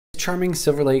charming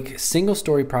Silverlake single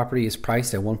story property is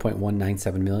priced at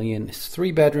 $1.197 million. It's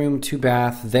 3-bedroom,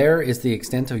 2-bath. There is the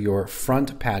extent of your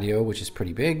front patio, which is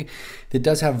pretty big. It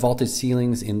does have vaulted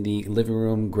ceilings in the living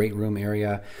room, great room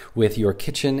area. With your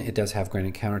kitchen, it does have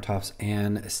granite countertops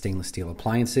and stainless steel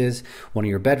appliances. One of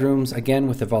your bedrooms, again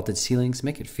with the vaulted ceilings,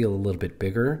 make it feel a little bit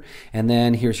bigger. And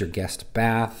then here's your guest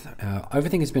bath.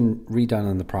 Everything has been redone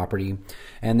on the property.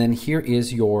 And then here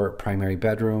is your primary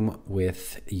bedroom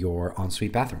with your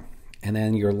ensuite bathroom. And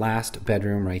then your last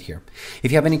bedroom right here.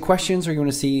 If you have any questions or you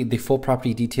want to see the full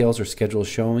property details or schedule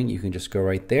showing, you can just go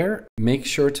right there. Make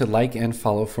sure to like and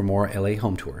follow for more LA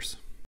home tours.